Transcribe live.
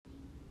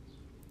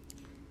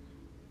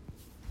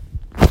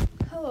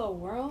Hello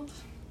world.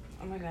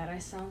 Oh my god,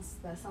 that sounds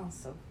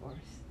so forced.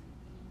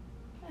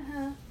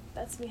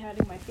 That's me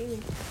hiding my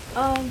feelings.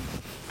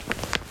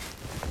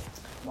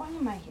 Why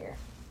am I here?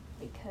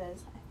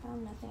 Because I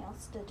found nothing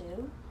else to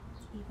do,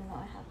 even though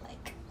I have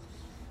like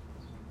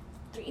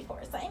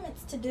 3-4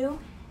 assignments to do.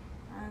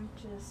 I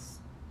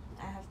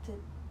have to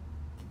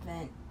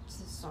vent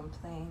to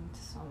something, to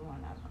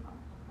someone, I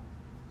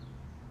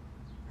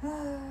don't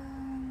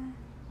know.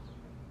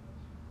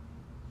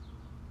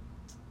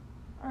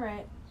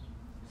 Alright,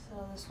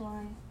 so this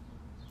one,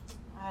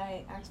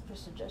 I asked for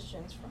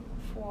suggestions from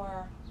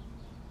before,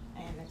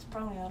 and it's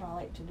probably not all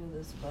like to do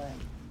this, but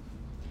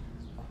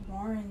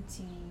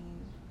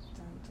quarantine,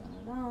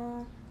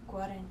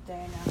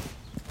 cuarentena,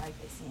 like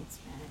they say in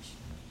Spanish,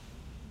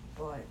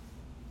 but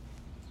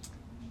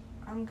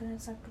I'm gonna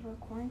talk about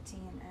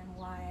quarantine and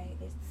why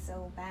it's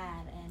so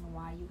bad and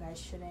why you guys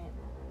shouldn't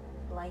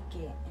like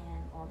it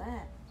and all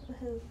that.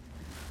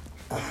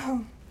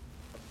 Woohoo.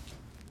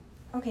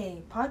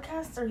 Okay,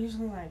 podcasts are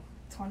usually like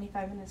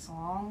 25 minutes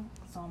long,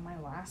 so my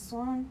last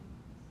one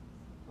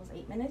was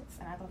 8 minutes,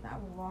 and I thought that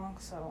was long,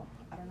 so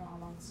I don't know how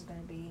long this is gonna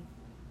be.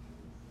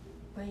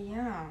 But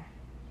yeah,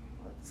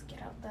 let's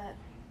get out that.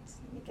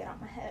 Let me get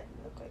out my head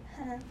real quick.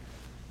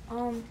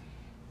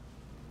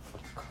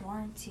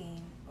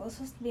 Quarantine. It was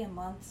supposed to be a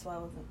month, so I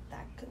wasn't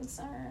that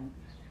concerned.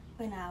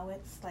 But now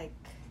it's like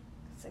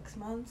 6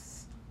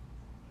 months,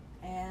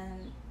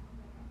 and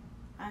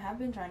I have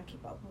been trying to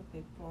keep up with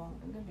people.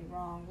 I'm gonna be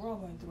wrong. We're all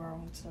going through our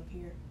own stuff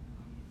here.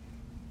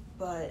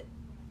 But,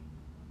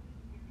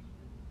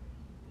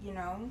 you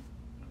know,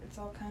 it's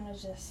all kind of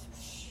just,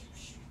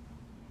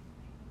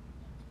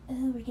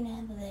 oh, we're gonna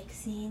have a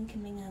vaccine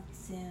coming out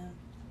soon.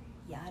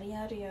 Yada,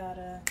 yada,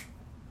 yada.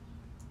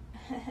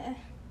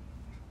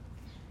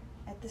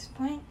 At this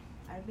point,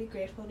 I'd be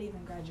grateful to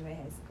even graduate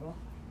high school.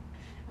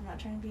 I'm not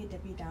trying to be a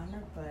Debbie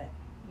Downer, but,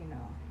 you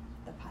know,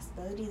 the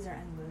possibilities are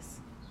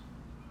endless.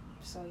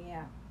 So,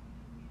 yeah.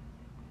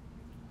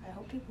 I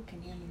hope people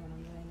can hear me when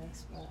I'm doing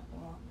this, but,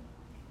 well.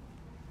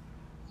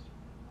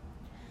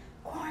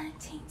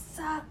 Quarantine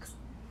sucks.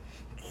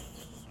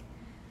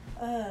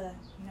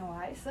 You know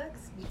why it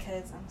sucks?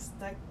 Because I'm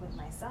stuck with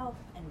myself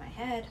in my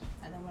head,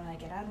 and then when I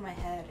get out of my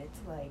head,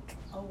 it's like,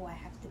 oh, I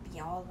have to be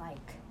all,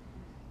 like,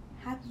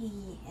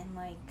 happy and,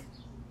 like,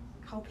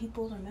 how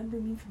people remember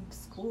me from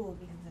school,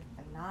 because if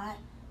I'm not,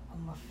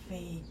 I'm a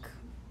fake,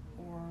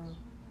 or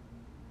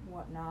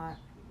whatnot.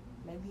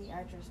 Maybe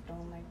I just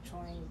don't like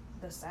showing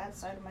the sad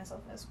side of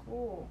myself at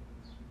school.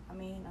 I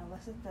mean,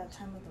 unless it's that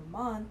time of the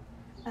month.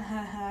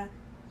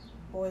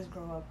 Boys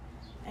grow up.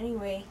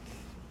 Anyway.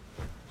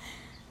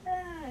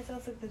 I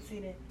sound so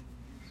conceited.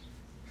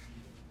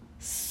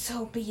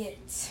 So be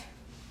it.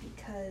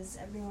 Because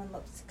everyone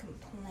loves to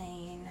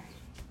complain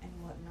and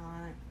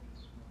whatnot.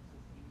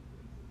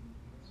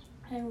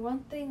 And one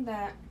thing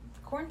that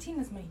quarantine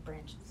has many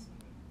branches,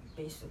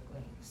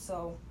 basically.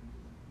 So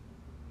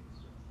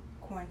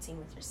quarantine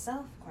with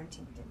yourself,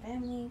 quarantine with your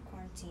family,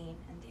 quarantine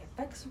and the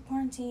effects of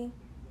quarantine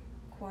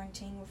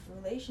with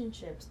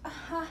relationships.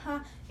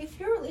 If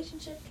your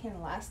relationship can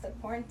last a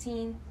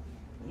quarantine,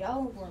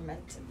 y'all were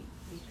meant to be,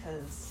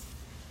 because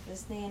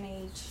this day and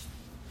age,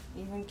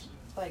 even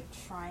like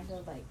trying to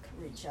like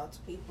reach out to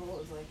people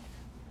is like,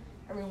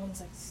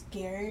 everyone's like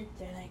scared.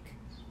 They're like,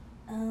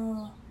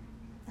 oh,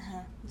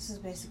 this is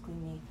basically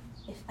me.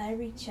 If I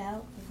reach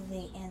out, will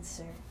they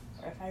answer?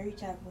 Or if I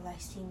reach out, will I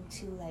seem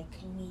too like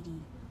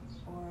needy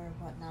or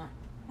whatnot?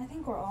 I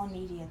think we're all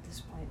needy at this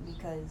point,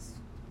 because,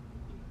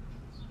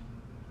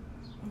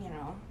 you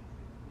know,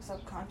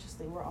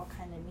 subconsciously we're all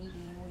kind of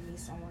needy, and we need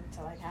someone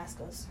to like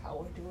ask us how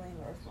we're doing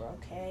or if we're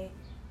okay.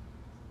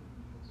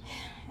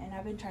 And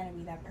I've been trying to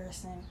be that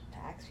person to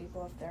ask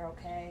people if they're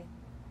okay,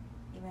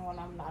 even when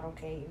I'm not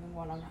okay, even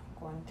when I'm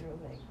going through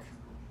like,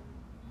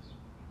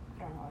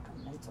 I don't know, like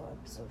a mental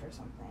episode or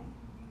something.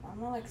 I'm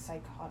not like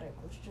psychotic.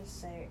 Let's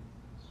just say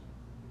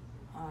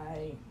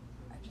I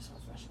just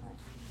was rushing it.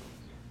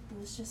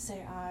 Let's just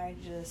say I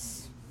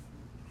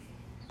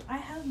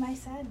have my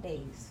sad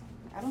days.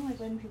 I don't like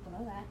letting people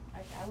know that.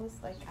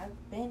 I've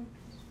been,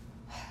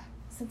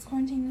 since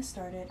quarantine has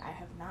started, I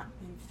have not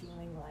been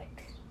feeling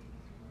like,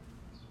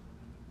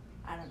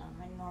 I don't know,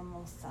 my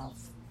normal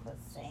self,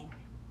 let's say.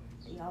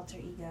 The alter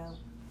ego,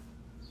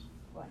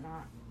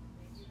 whatnot.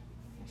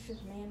 It's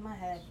just me in my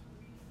head.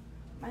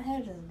 My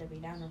head is a Debbie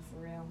Downer for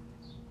real.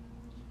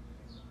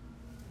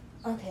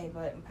 Okay,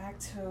 but back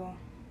to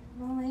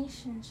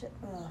relationship.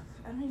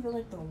 I don't even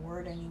like the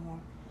word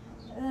anymore.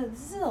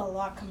 This is a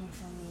lot coming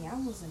from me. I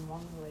was in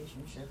one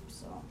relationship,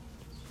 so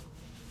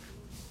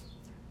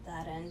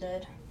that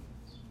ended.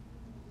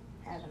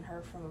 Haven't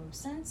heard from him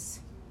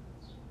since,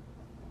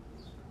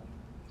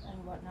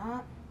 and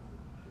whatnot.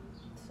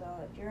 So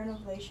if you're in a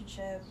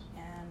relationship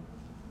and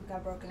you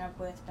got broken up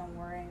with, don't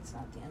worry, it's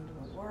not the end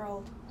of the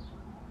world.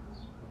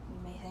 You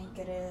may think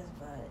it is,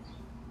 but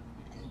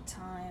in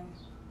time,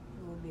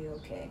 it will be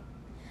okay.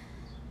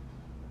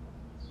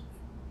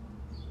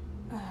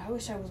 I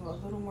wish I was a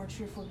little more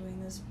cheerful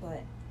doing this,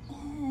 but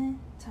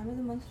time of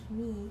the month for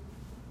me,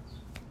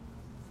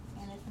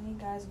 and any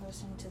guys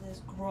listening to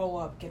this, grow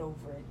up, get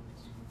over it.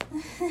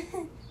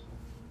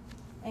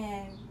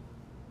 And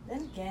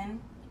then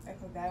again,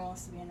 if a guy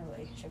wants to be in a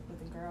relationship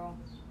with a girl,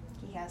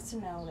 he has to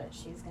know that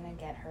she's gonna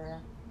get her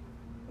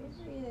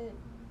period.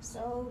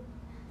 So,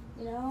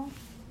 you know,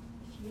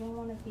 if you don't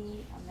want to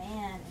be a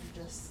man and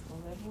just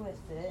live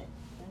with it,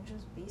 then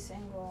just be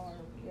single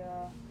or be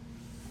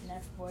an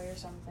F-boy or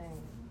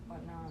something,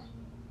 whatnot.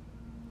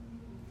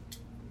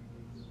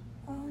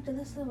 Oh,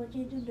 Jalissa, what'd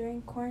you do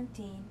during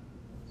quarantine?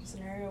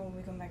 Scenario when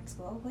we come back to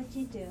school. Oh, what'd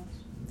you do?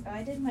 Oh,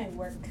 I did my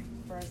work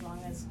for as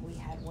long as we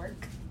had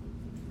work.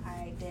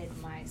 I did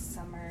my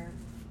summer,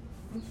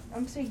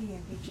 I'm speaking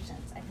in future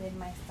tense. I did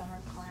my summer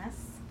class,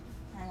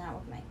 hung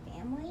out with my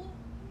family.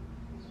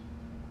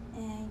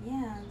 And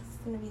yeah, this is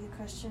going to be the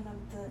question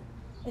of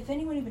the, if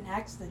anyone even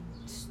asks the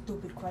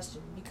stupid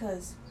question,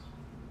 because,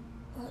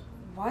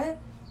 what?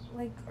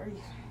 Like,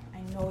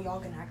 I know y'all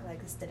gonna act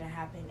like this didn't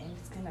happen, and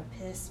it's gonna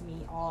piss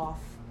me off,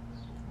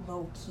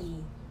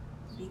 low-key,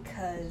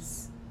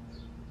 because,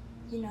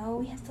 you know,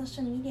 we have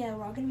social media,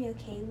 we're all gonna be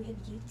okay, we have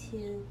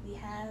YouTube, we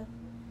have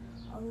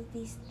all of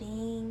these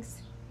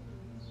things,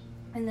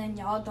 and then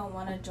y'all don't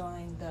want to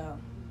join the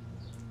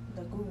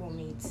Google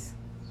Meets.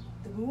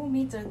 The Google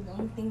Meets are the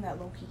only thing that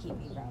low-key keep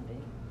me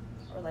grounded,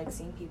 or like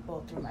seeing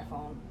people through my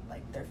phone,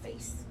 like their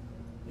face,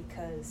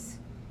 because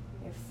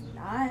if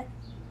not,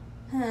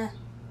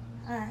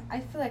 I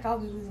feel like I'll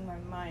be losing my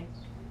mind.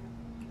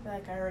 I feel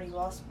like I already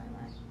lost my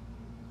mind,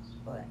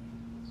 but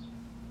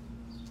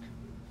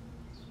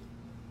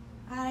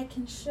I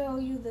can show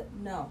you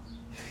no.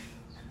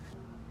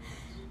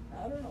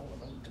 I don't know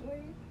what I'm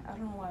doing. I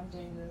don't know why I'm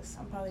doing this.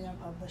 I'm probably gonna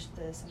publish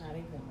this and not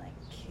even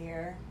like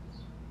care.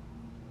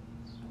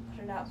 I'll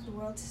put it out for the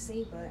world to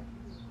see, but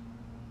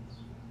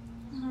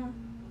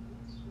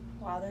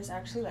wow, there's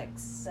actually like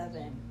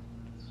 7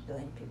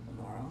 billion people in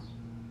the world.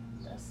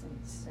 That's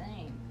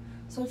insane.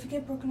 So if you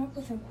get broken up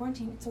with in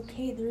quarantine, it's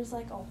okay. There's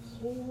like a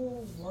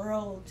whole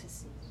world to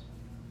see.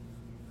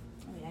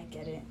 I mean, I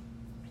get it.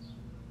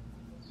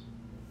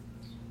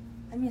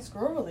 I mean,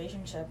 screw a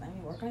relationship. I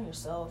mean, work on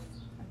yourself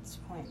at this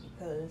point,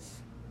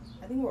 because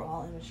I think we're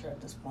all immature at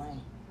this point.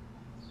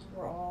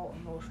 We're all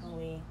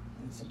emotionally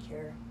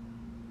insecure.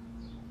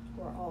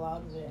 We're all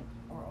out of it.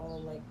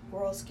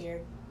 We're all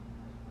scared.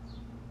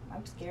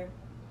 I'm scared.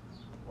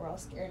 We're all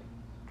scared.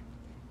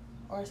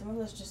 Or some of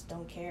us just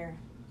don't care.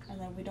 And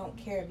then we don't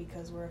care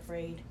because we're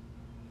afraid.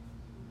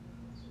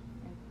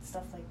 And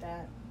stuff like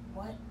that.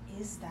 What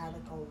is that?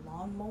 Like a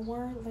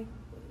lawnmower? Like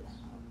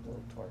a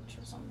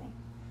blowtorch or something.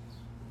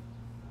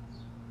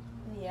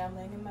 But yeah, I'm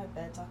laying in my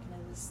bed talking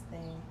to this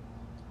thing.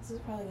 This is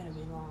probably going to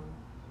be long.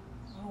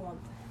 I don't want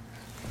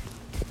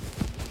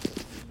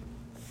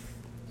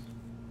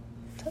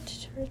that.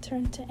 Touch to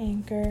return to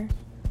Anchor.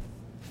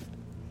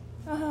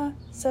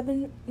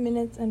 7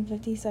 minutes and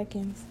 50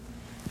 seconds.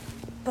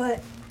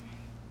 But,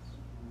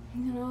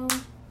 you know,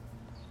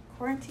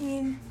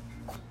 quarantine,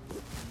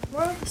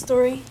 moral of the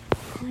story,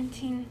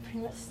 quarantine pretty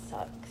much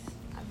sucks.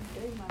 I've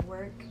been doing my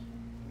work,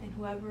 and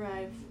whoever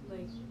I've,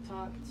 like,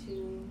 talked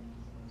to,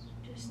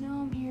 just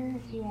know I'm here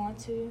if you want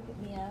to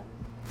hit me up.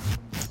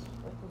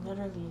 Like,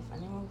 literally, if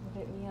anyone would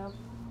hit me up,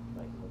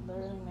 like, would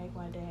literally make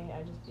my day.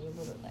 I'd just be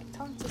able to, like,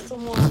 talk to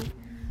someone.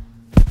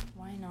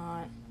 Why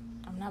not?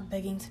 I'm not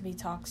begging to be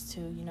talked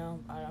to, you know,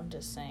 I'm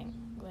just saying,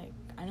 like,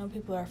 I know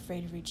people are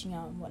afraid of reaching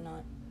out and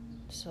whatnot,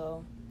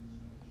 so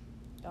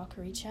y'all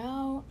can reach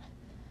out.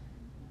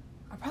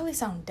 I probably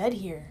sound dead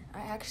here.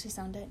 I actually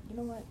sound dead. You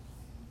know what?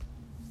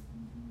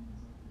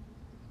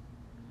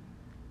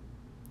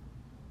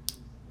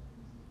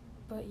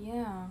 But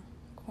yeah,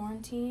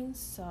 quarantine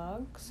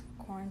sucks.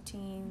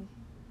 Quarantine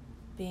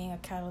being a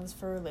catalyst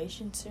for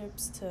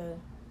relationships to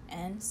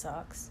end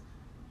sucks.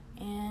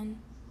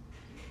 And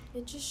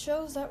it just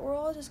shows that we're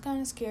all just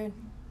kind of scared.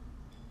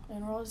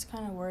 And we're all just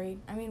kind of worried.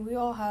 I mean, we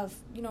all have,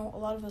 you know, a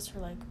lot of us are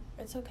like,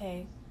 it's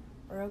okay.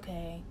 We're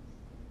okay.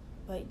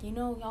 But, you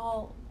know,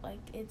 y'all, like,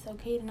 it's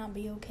okay to not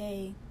be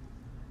okay.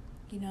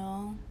 You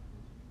know?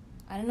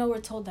 I know we're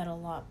told that a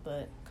lot,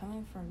 but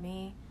coming from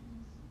me,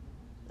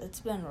 it's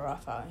been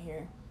rough out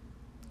here.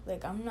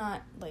 Like, I'm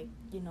not, like,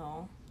 you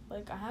know,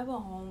 like, I have a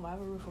home, I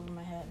have a roof over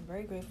my head. I'm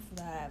very grateful for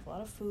that. I have a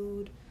lot of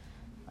food.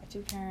 My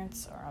 2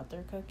 parents are out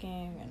there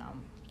cooking, and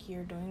I'm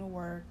here doing the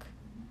work.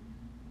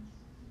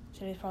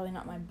 Today's probably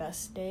not my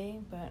best day,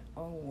 but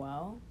oh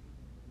well.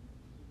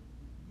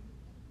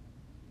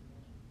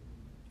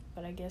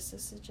 But I guess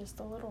this is just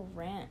a little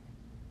rant.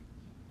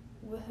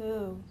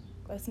 Woohoo.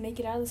 Let's make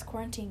it out of this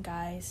quarantine,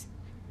 guys.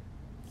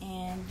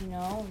 And, you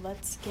know,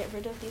 let's get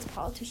rid of these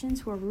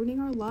politicians who are ruining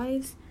our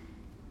lives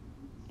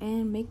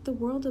and make the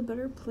world a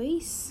better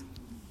place.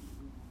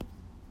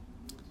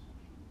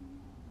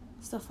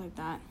 Stuff like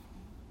that.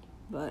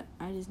 But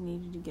I just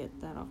needed to get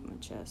that off my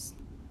chest.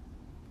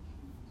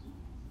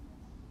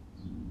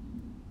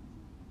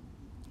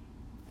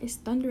 It's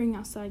thundering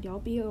outside. Y'all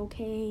be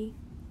okay.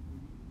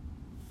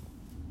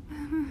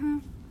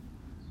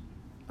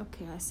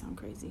 Okay, I sound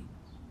crazy.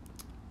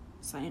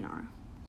 Sayonara.